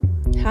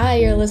Hi,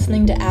 you're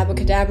listening to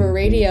Abacadabra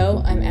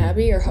Radio. I'm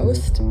Abby, your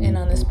host, and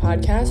on this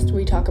podcast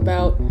we talk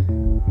about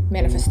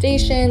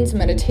manifestations,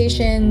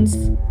 meditations,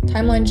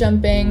 timeline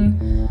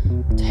jumping,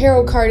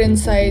 tarot card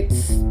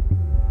insights,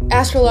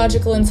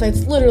 astrological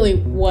insights, literally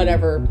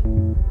whatever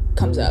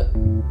comes up.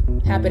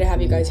 Happy to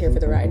have you guys here for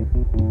the ride.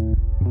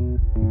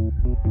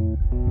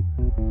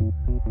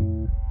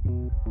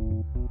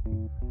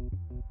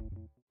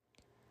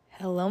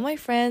 Hello, my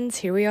friends.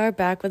 Here we are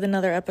back with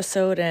another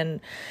episode,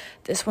 and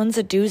this one's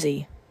a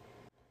doozy.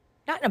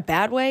 Not in a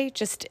bad way,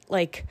 just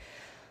like,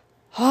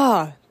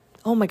 oh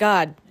my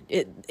God.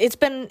 It's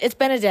been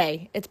a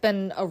day. It's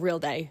been a real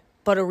day,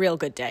 but a real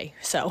good day.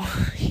 So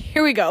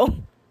here we go.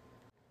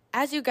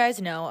 As you guys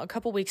know, a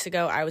couple weeks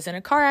ago, I was in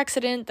a car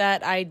accident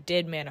that I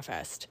did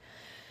manifest.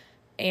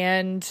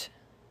 And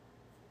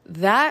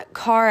that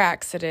car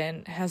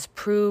accident has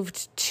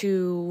proved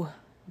to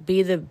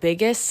be the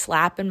biggest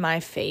slap in my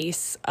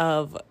face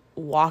of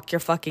walk your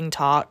fucking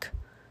talk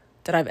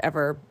that I've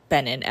ever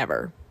been in,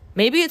 ever.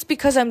 Maybe it's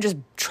because I'm just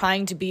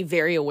trying to be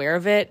very aware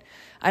of it.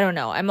 I don't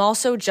know. I'm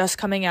also just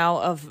coming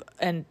out of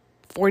a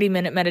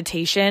 40-minute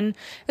meditation.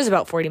 It was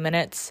about 40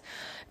 minutes,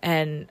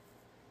 and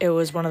it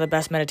was one of the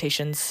best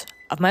meditations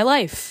of my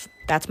life.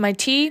 That's my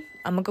tea.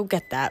 I'm gonna go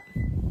get that.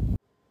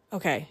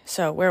 Okay,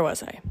 so where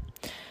was I?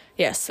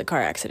 Yes, the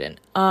car accident.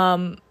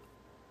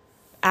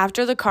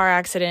 After the car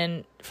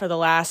accident, for the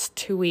last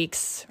 2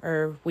 weeks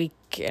or week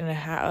and a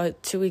half,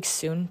 2 weeks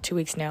soon, 2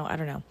 weeks now, I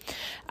don't know.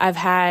 I've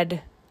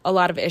had a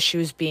lot of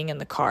issues being in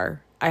the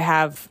car. I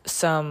have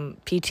some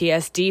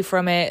PTSD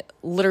from it.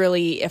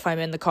 Literally, if I'm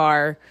in the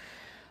car,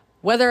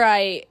 whether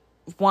I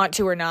want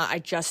to or not, I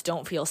just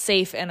don't feel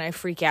safe and I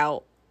freak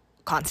out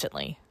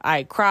constantly.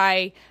 I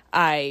cry,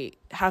 I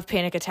have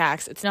panic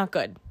attacks. It's not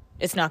good.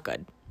 It's not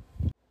good.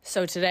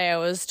 So today I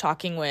was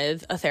talking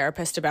with a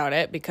therapist about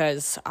it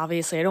because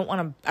obviously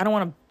I'm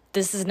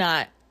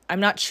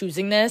not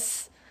choosing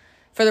this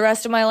for the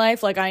rest of my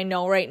life. Like, I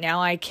know right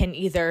now I can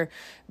either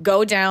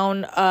go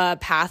down a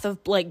path of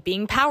like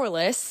being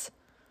powerless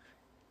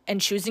and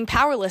choosing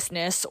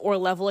powerlessness or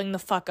leveling the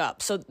fuck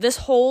up. So this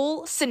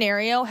whole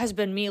scenario has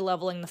been me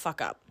leveling the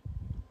fuck up.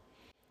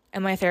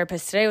 And my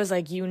therapist today was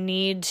like, you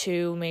need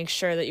to make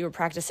sure that you were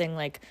practicing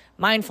like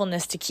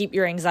mindfulness to keep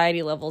your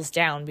anxiety levels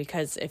down,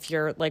 because if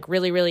you're like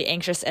really, really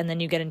anxious and then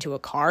you get into a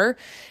car,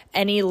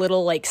 any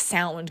little like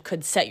sound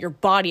could set your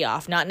body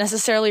off, not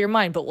necessarily your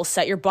mind, but will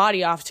set your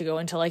body off to go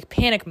into like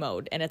panic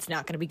mode, and it's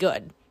not going to be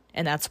good.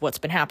 And that's what's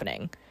been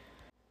happening.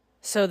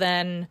 So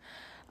then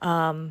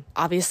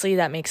obviously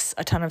that makes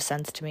a ton of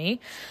sense to me.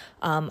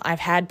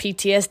 I've had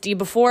PTSD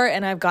before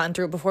and I've gotten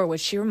through it before,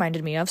 which she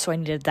reminded me of. So I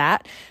needed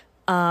that.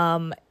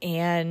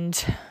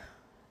 And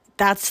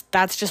that's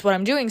just what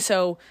I'm doing.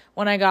 So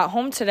when I got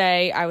home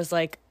today, I was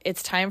like,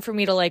 it's time for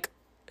me to like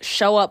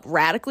show up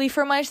radically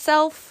for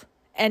myself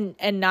and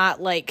not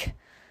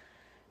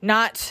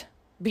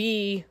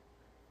be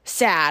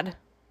sad,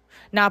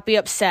 not be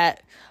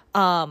upset.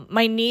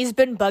 My knee's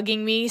been bugging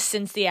me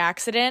since the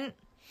accident.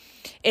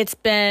 It's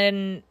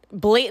been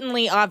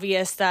blatantly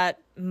obvious that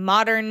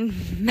modern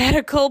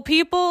medical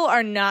people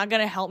are not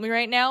going to help me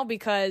right now,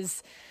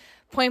 because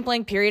point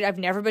blank period, I've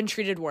never been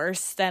treated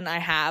worse than I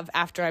have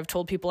after I've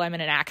told people I'm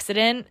in an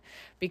accident,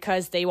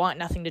 because they want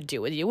nothing to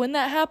do with you when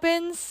that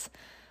happens.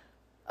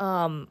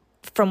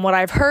 From what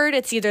I've heard,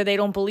 it's either they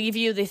don't believe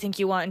you, they think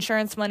you want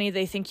insurance money,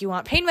 they think you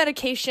want pain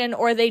medication,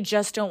 or they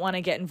just don't want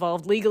to get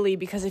involved legally,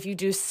 because if you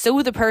do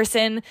sue the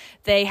person,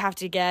 they have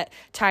to get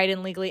tied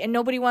in legally, and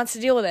nobody wants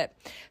to deal with it.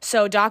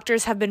 So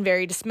doctors have been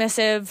very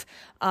dismissive,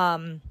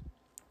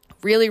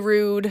 really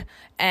rude,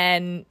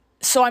 and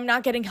so I'm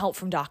not getting help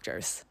from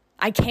doctors.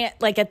 I can't,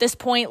 like, at this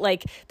point,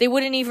 like, they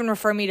wouldn't even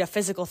refer me to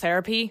physical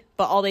therapy,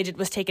 but all they did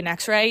was take an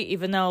x-ray,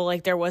 even though,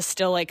 like, there was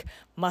still, like,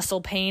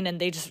 muscle pain,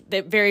 and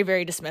they're very,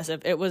 very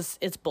dismissive.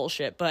 It's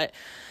bullshit, but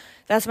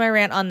that's my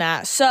rant on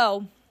that.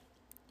 So,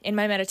 in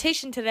my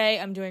meditation today,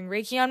 I'm doing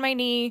Reiki on my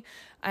knee,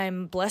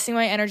 I'm blessing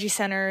my energy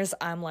centers,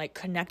 I'm, like,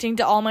 connecting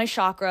to all my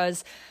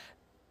chakras.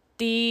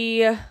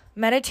 The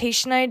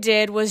meditation I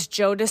did was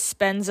Joe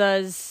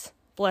Dispenza's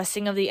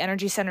Blessing of the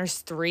Energy Centers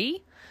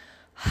 3.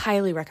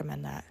 Highly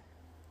recommend that.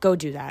 Go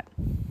do that.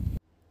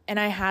 And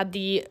I had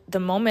the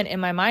moment in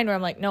my mind where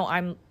I'm like, no,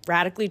 I'm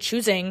radically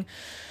choosing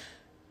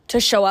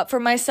to show up for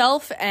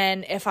myself.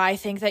 And if I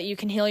think that you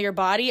can heal your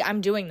body, I'm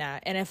doing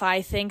that. And if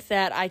I think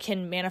that I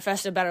can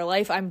manifest a better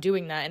life, I'm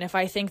doing that. And if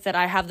I think that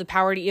I have the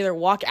power to either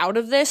walk out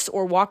of this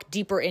or walk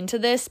deeper into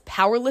this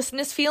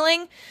powerlessness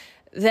feeling,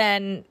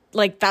 then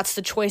like that's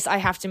the choice I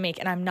have to make.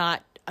 And I'm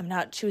not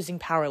choosing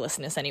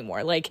powerlessness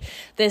anymore. Like,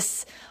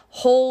 this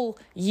whole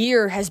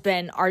year has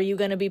been, are you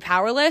going to be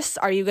powerless?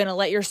 Are you going to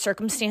let your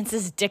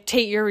circumstances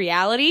dictate your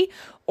reality?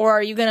 Or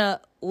are you going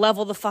to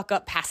level the fuck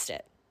up past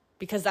it?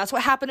 Because that's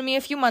what happened to me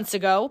a few months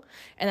ago,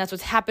 and that's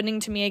what's happening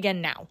to me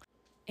again now.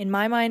 In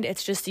my mind,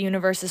 it's just the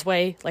universe's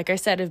way, like I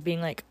said, of being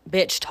like,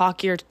 bitch,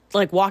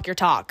 walk your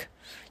talk.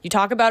 You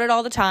talk about it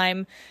all the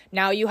time.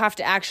 Now you have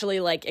to actually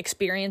like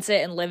experience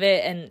it and live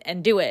it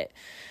and do it.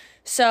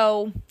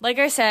 So, like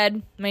I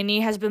said, my knee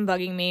has been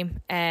bugging me,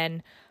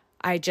 and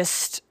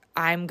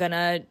I'm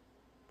gonna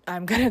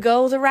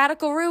go the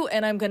radical route,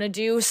 and I'm gonna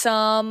do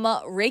some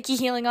Reiki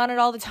healing on it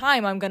all the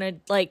time. I'm gonna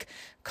like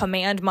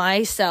command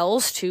my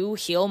cells to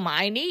heal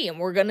my knee, and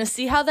we're gonna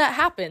see how that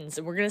happens,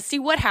 and we're gonna see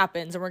what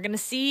happens, and we're gonna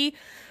see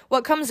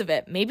what comes of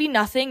it. Maybe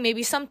nothing,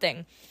 maybe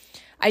something.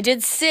 I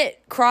did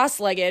sit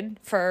cross-legged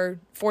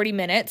for 40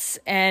 minutes,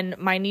 and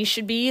my knee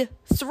should be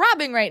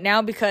throbbing right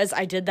now because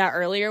I did that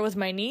earlier with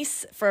my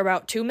niece for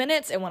about 2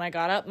 minutes, and when I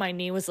got up, my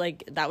knee was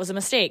like, that was a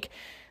mistake.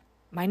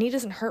 My knee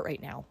doesn't hurt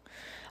right now,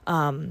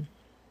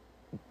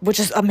 which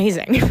is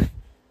amazing.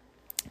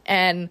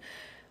 And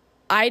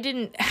I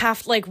didn't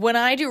have, like, when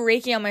I do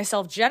Reiki on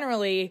myself,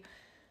 generally,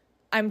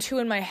 I'm too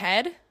in my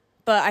head.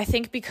 But I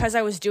think because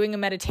I was doing a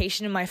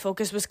meditation and my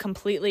focus was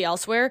completely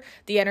elsewhere,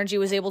 the energy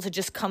was able to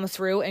just come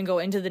through and go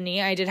into the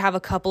knee. I did have a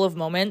couple of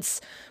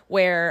moments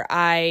where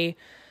I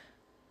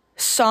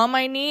saw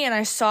my knee and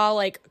I saw,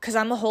 like, because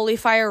I'm the Holy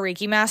Fire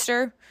Reiki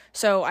master,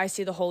 so I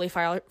see the Holy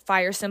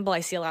Fire symbol. I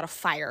see a lot of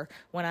fire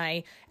when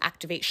I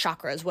activate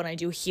chakras, when I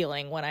do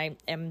healing, when I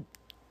am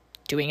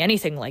doing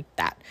anything like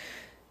that.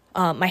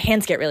 My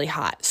hands get really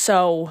hot.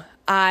 So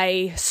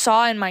I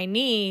saw in my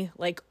knee,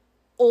 like,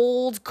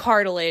 old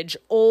cartilage,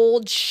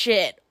 old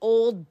shit,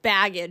 old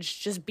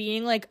baggage just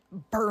being like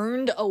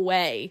burned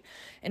away.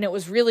 And it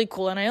was really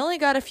cool. And I only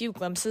got a few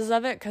glimpses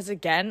of it because,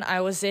 again, I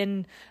was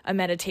in a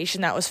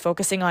meditation that was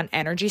focusing on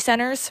energy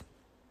centers.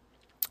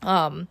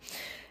 And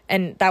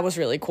that was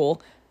really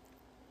cool.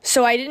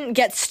 So I didn't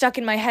get stuck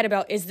in my head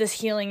about, is this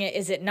healing it,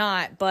 is it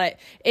not? But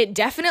it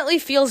definitely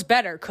feels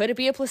better. Could it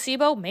be a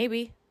placebo?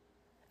 Maybe.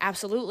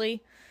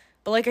 Absolutely.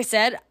 But like I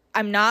said,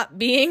 I'm not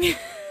being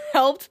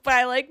helped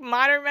by like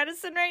modern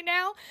medicine right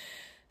now.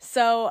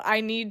 So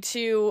I need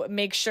to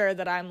make sure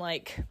that I'm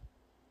like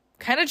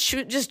kind of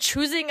just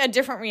choosing a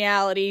different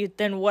reality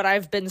than what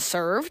I've been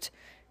served,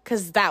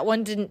 because that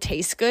one didn't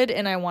taste good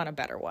and I want a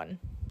better one.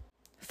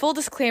 Full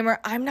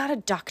disclaimer, I'm not a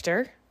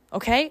doctor.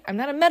 Okay, I'm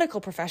not a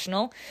medical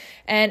professional,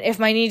 and if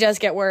my knee does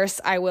get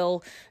worse, I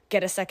will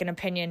get a second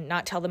opinion,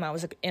 not tell them I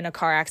was in a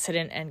car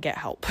accident, and get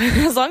help.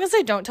 As long as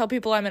I don't tell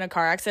people I'm in a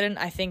car accident,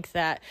 I think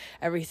that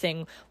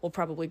everything will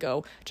probably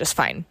go just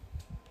fine.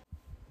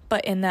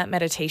 But in that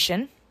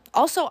meditation,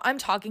 also, I'm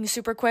talking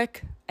super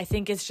quick. I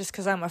think it's just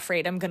because I'm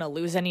afraid I'm going to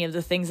lose any of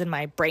the things in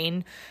my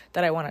brain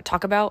that I want to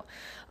talk about.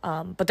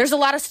 But there's a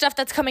lot of stuff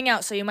that's coming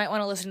out, so you might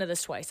want to listen to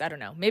this twice. I don't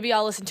know. Maybe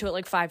I'll listen to it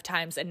like 5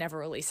 times and never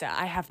release it.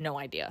 I have no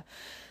idea.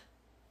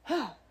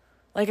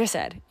 Like I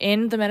said,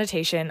 in the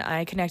meditation,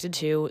 I connected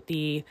to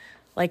the,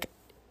 like,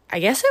 I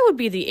guess it would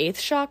be the 8th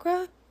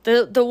chakra,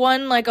 the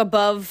one like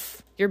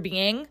above your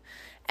being.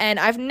 And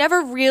I've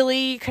never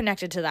really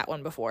connected to that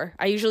one before.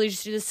 I usually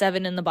just do the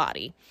 7 in the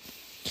body.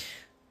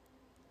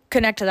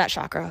 Connect to that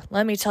chakra.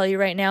 Let me tell you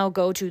right now,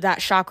 go to that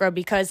chakra,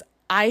 because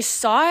I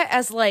saw it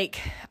as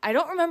like, I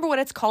don't remember what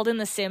it's called in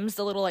The Sims,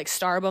 the little like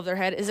star above their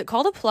head. Is it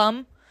called a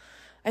plum?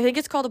 I think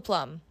it's called a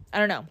plum. I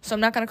don't know. So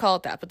I'm not going to call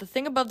it that. But the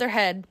thing above their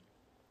head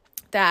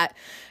that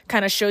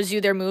kind of shows you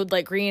their mood,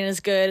 like green is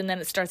good, and then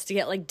it starts to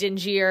get like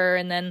dingier,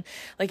 and then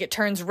like it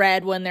turns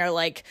red when they're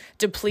like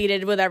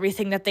depleted with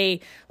everything that they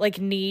like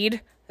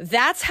need.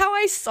 That's how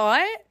I saw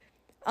it.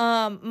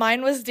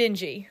 Mine was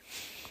dingy.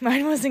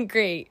 Mine wasn't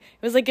great.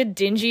 It was like a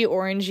dingy,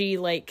 orangey,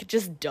 like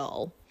just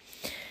dull.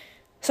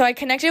 So I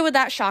connected with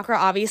that chakra,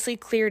 obviously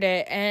cleared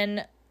it,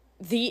 and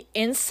the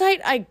insight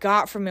I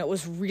got from it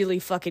was really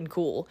fucking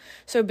cool.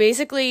 So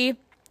basically,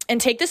 and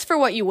take this for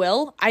what you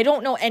will, I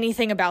don't know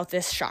anything about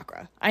this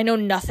chakra. I know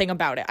nothing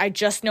about it. I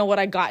just know what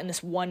I got in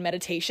this one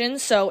meditation.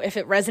 So if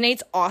it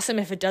resonates, awesome.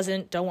 If it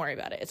doesn't, don't worry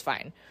about it. It's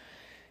fine.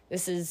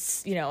 This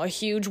is, a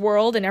huge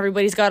world, and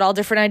everybody's got all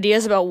different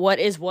ideas about what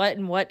is what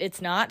and what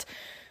it's not.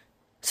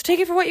 So take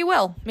it for what you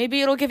will.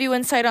 Maybe it'll give you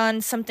insight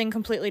on something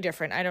completely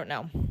different. I don't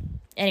know.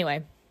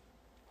 Anyway,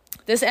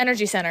 this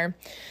energy center,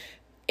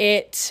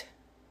 it,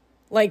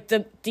 like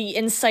the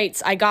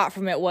insights I got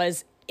from it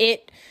was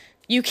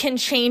you can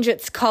change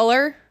its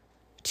color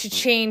to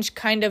change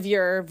kind of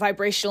your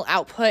vibrational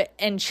output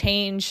and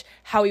change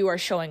how you are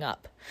showing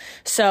up.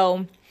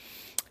 So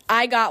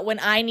I got when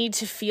I need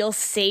to feel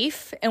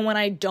safe and when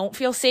I don't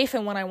feel safe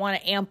and when I want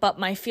to amp up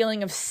my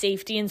feeling of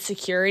safety and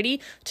security,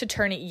 to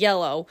turn it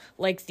yellow,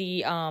 like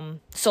the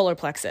solar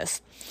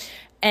plexus.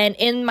 And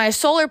in my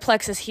solar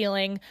plexus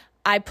healing,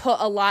 I put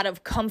a lot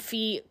of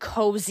comfy,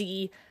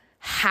 cozy,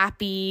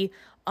 happy,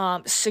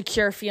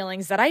 secure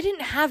feelings that I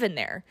didn't have in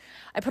there.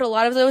 I put a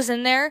lot of those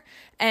in there.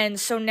 And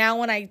so now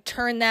when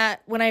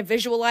I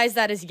visualize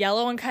that as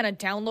yellow and kind of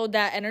download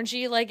that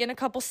energy, like in a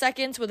couple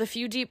seconds with a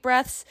few deep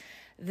breaths,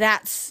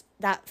 that's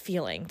that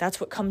feeling. That's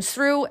what comes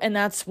through. And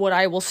that's what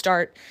I will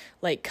start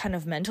like kind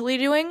of mentally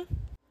doing.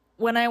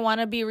 When I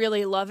want to be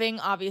really loving,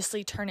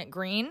 obviously turn it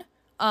green.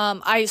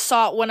 I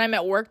saw when I'm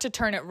at work to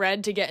turn it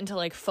red to get into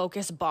like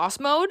focus boss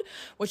mode,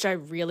 which I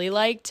really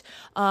liked.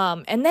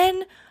 And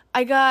then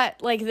I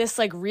got like this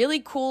like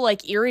really cool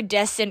like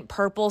iridescent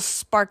purple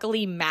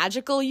sparkly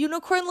magical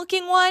unicorn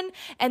looking one,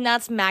 and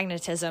that's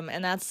magnetism,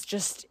 and that's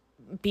just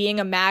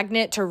being a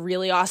magnet to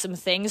really awesome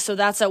things. So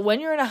that's when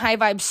you're in a high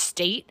vibe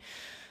state,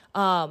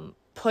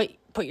 put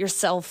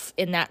yourself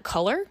in that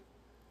color,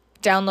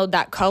 download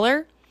that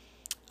color,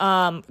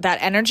 that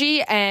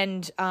energy,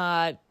 and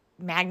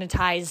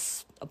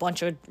magnetize a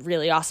bunch of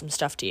really awesome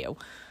stuff to you.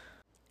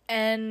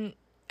 And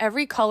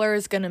every color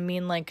is going to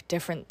mean like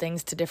different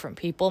things to different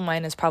people.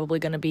 Mine is probably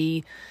going to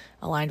be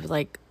aligned with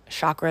like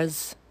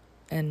chakras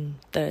and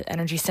the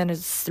energy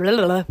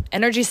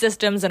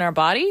systems in our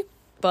body,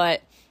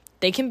 but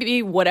they can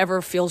be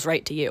whatever feels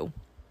right to you.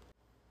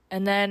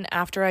 And then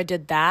after I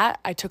did that,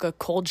 I took a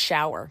cold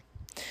shower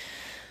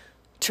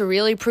to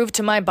really prove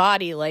to my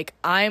body, like,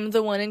 I'm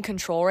the one in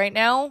control right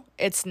now.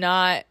 It's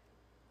not,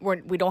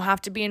 we don't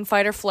have to be in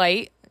fight or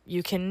flight.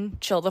 You can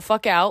chill the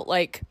fuck out.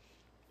 Like,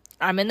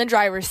 I'm in the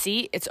driver's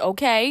seat. It's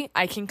okay.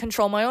 I can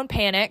control my own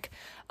panic.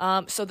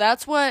 So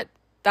that's what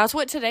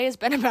today has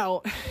been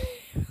about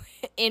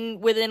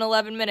within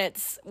 11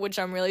 minutes, which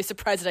I'm really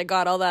surprised that I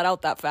got all that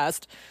out that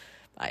fast.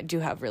 I do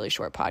have really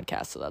short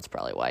podcasts, so that's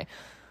probably why.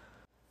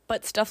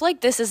 But stuff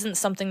like this isn't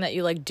something that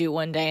you like do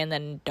one day and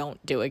then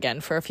don't do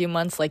again for a few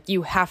months. Like,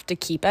 you have to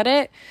keep at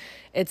it.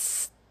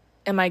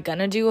 Am I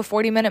gonna do a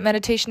 40-minute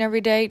meditation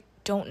every day?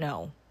 Don't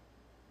know.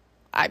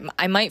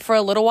 I might for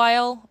a little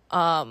while.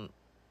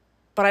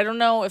 But I don't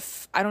know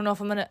if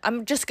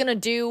I'm just gonna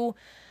do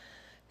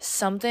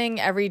something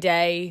every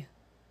day,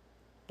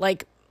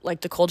 like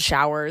the cold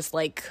showers,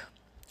 like,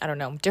 I don't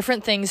know,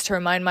 different things to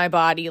remind my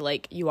body,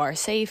 like, you are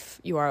safe,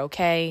 you are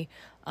okay.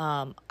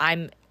 I'm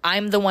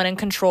the one in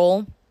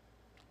control,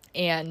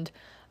 and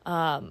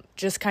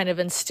just kind of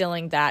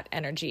instilling that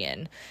energy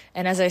in.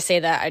 And as I say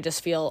that, I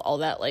just feel all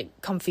that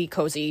like comfy,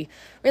 cozy,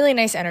 really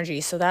nice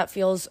energy. So that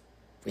feels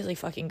really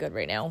fucking good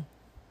right now.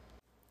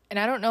 And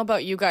I don't know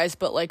about you guys,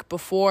 but like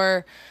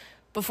before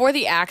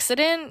the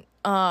accident,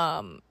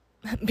 how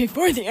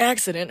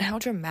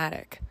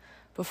dramatic.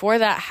 Before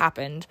that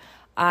happened,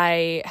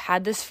 I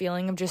had this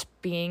feeling of just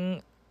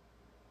being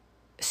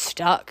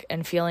stuck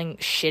and feeling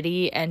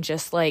shitty and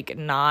just like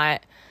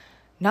not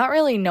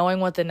really knowing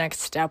what the next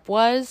step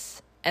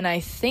was. And I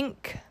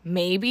think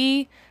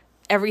maybe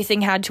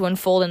everything had to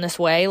unfold in this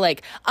way.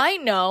 Like, I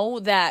know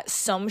that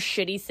some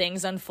shitty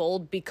things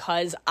unfold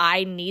because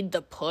I need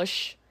the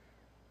push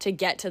to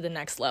get to the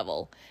next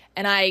level.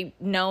 And I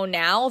know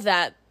now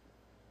that,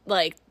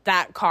 like,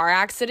 that car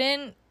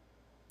accident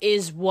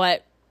is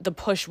what the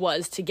push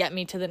was to get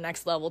me to the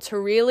next level, to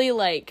really,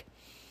 like,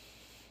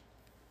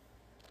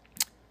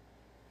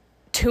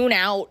 tune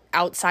out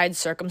outside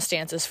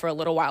circumstances for a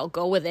little while,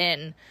 go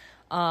within,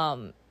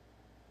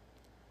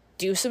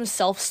 do some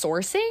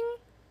self-sourcing.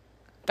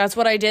 That's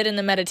what I did in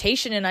the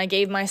meditation, and I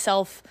gave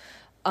myself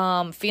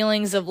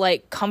feelings of,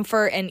 like,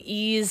 comfort and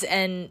ease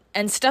and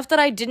stuff that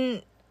I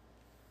didn't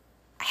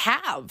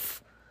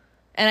have.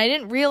 And I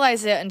didn't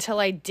realize it until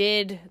I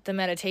did the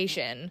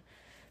meditation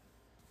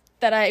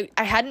that I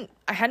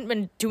hadn't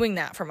been doing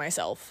that for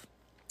myself.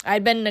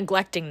 I'd been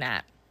neglecting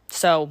that.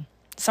 So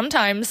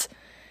sometimes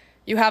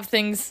you have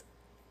things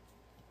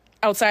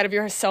outside of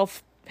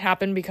yourself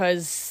happen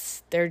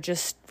because they're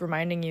just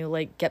reminding you,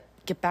 like, get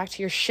back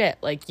to your shit.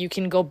 Like, you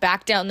can go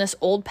back down this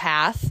old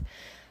path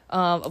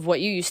of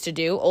what you used to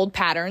do, old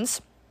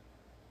patterns.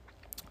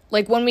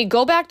 Like, when we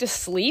go back to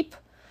sleep,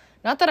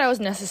 not that I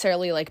was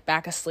necessarily, like,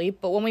 back asleep,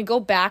 but when we go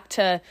back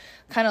to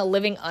kind of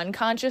living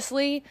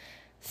unconsciously,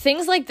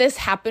 things like this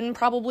happen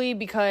probably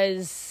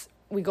because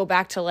we go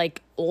back to,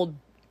 like, old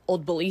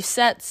belief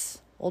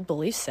systems.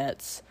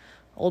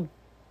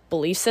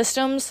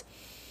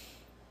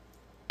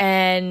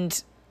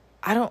 And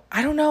I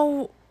don't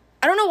know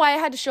why it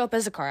had to show up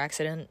as a car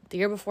accident. The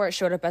year before, it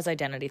showed up as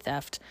identity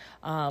theft.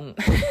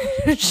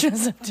 It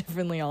shows up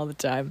differently all the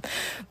time.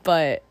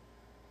 But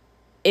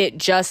it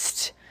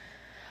just,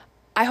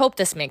 I hope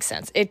this makes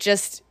sense. It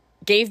just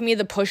gave me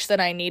the push that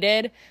I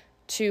needed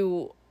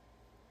to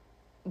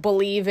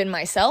believe in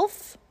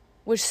myself,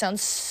 which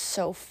sounds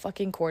so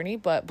fucking corny,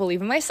 but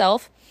believe in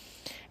myself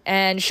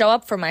and show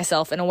up for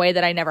myself in a way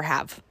that I never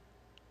have,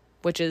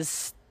 which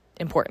is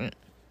important.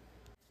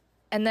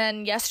 And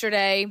then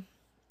yesterday,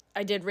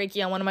 I did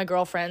Reiki on one of my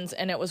girlfriends,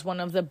 and it was one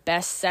of the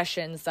best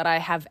sessions that I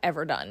have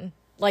ever done.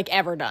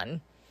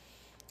 And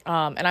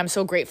I'm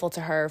so grateful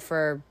to her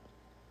for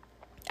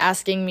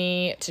asking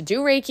me to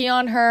do Reiki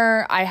on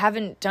her. I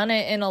haven't done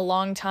it in a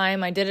long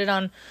time. I did it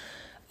on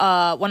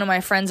one of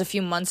my friends a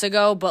few months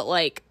ago, but,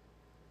 like,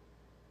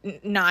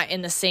 not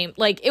in the same,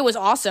 like, it was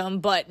awesome,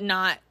 but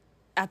not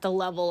at the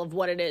level of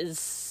what it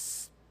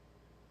is,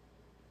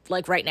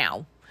 like, right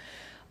now.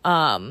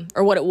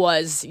 Or what it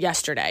was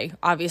yesterday.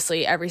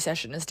 Obviously, every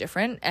session is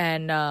different,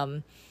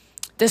 and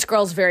this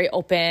girl's very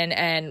open,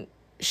 and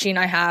she and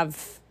I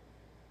have,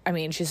 I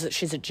mean, she's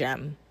a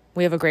gem.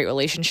 We have a great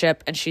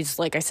relationship, and she's,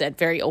 like I said,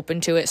 very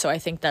open to it, so I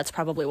think that's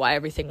probably why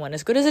everything went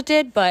as good as it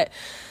did, but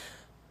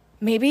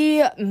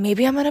maybe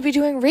I'm gonna be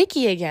doing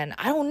Reiki again.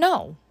 I don't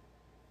know.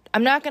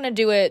 I'm not gonna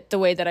do it the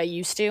way that I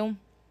used to,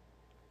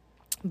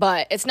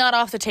 but it's not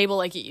off the table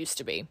like it used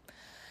to be,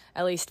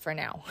 at least for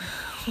now.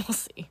 We'll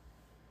see.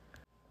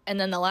 And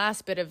then the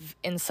last bit of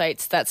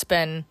insights that's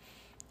been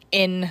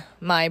in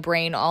my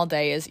brain all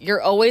day is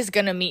you're always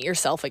going to meet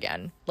yourself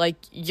again. Like,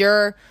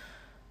 you're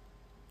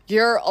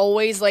you're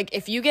always like,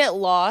 if you get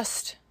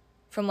lost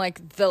from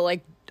like the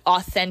like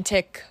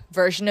authentic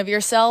version of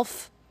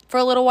yourself for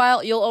a little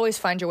while, you'll always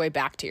find your way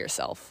back to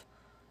yourself.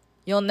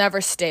 You'll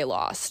never stay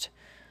lost.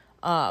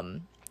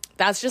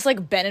 That's just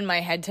like been in my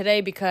head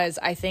today, because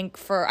I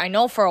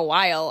know for a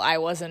while I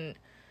wasn't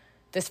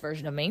this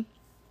version of me.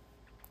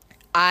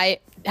 I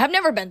have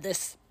never been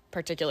this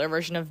particular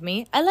version of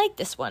me. I like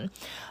this one.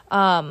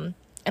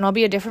 And I'll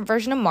be a different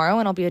version tomorrow,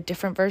 and I'll be a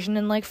different version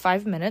in like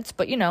 5 minutes.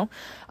 But,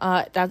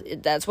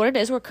 that's what it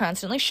is. We're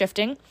constantly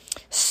shifting.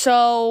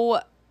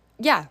 So,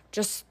 yeah,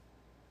 just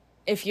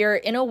if you're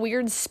in a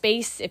weird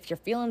space, if you're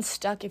feeling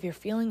stuck, if you're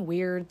feeling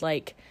weird,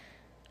 like,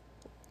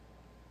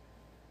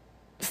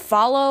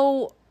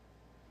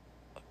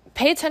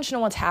 pay attention to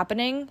what's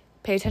happening,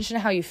 pay attention to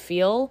how you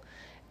feel,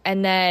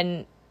 and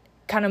then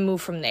kind of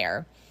move from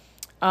there.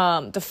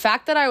 The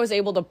fact that I was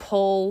able to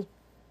pull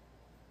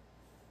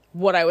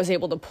what I was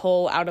able to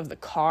pull out of the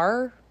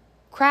car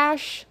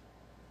crash,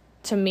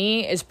 to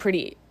me, is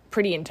pretty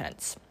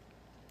intense.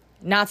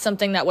 Not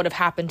something that would have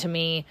happened to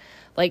me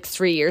like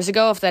 3 years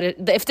ago.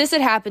 If this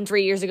had happened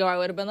 3 years ago, I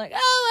would have been like,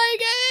 oh my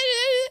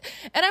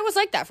God. And I was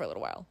like that for a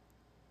little while.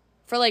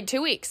 For like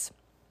 2 weeks.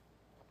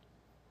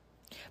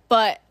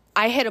 But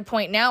I hit a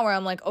point now where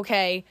I'm like,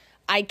 okay,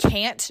 I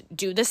can't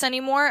do this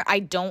anymore. I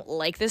don't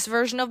like this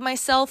version of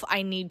myself.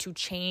 I need to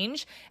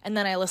change. And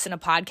then I listen to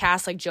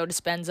podcasts like Joe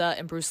Dispenza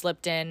and Bruce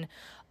Lipton.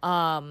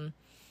 I'll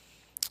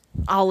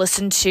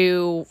listen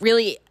to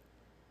really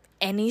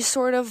any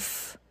sort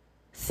of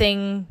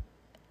thing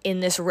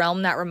in this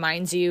realm that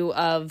reminds you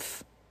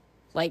of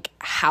like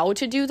how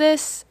to do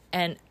this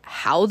and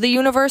how the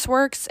universe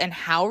works and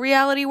how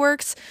reality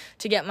works,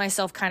 to get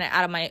myself kind of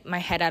out of my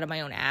head, out of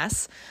my own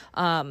ass.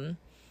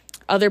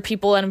 Other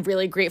people, and I'm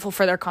really grateful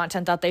for their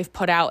content that they've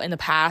put out in the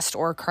past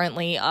or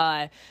currently,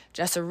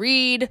 Jessa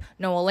Reed,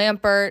 Noah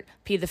Lampert,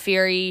 P. The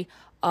Fury,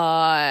 who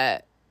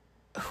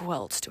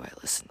else do I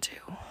listen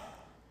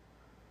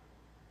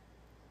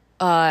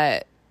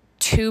to?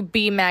 To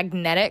Be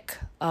Magnetic,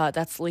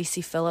 that's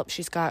Lacey Phillips,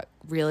 she's got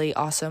really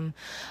awesome,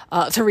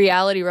 To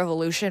Reality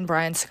Revolution,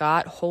 Brian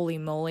Scott, holy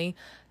moly,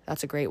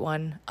 that's a great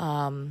one.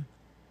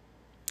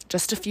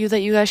 Just a few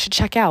that you guys should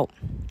check out.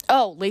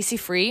 Oh, Lacey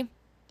Free,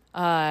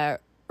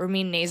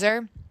 Ramin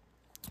Nazar,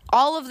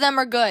 all of them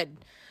are good.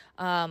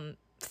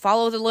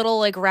 Follow the little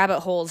like rabbit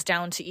holes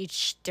down to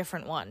each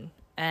different one,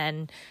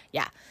 and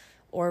yeah,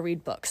 or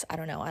read books. I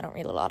don't know, I don't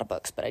read a lot of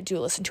books, but I do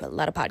listen to a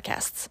lot of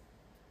podcasts.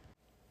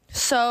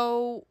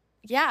 So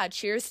yeah,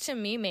 cheers to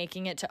me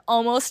making it to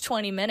almost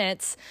 20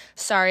 minutes.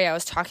 Sorry, I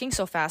was talking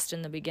so fast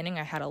in the beginning.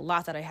 I had a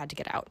lot that I had to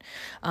get out,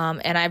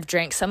 and I've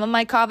drank some of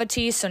my kava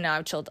tea, so now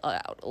I've chilled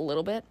out a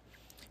little bit,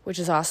 which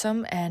is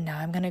awesome. And now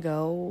I'm going to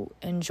go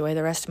enjoy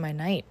the rest of my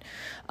night.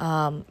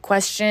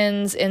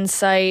 Questions,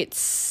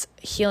 insights,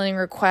 healing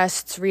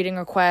requests, reading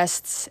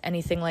requests,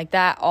 anything like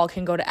that, all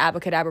can go to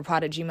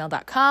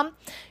abacadabrapod@gmail.com.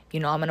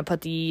 I'm going to put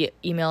the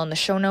email in the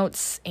show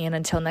notes. And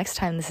until next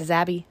time, this is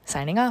Abby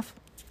signing off.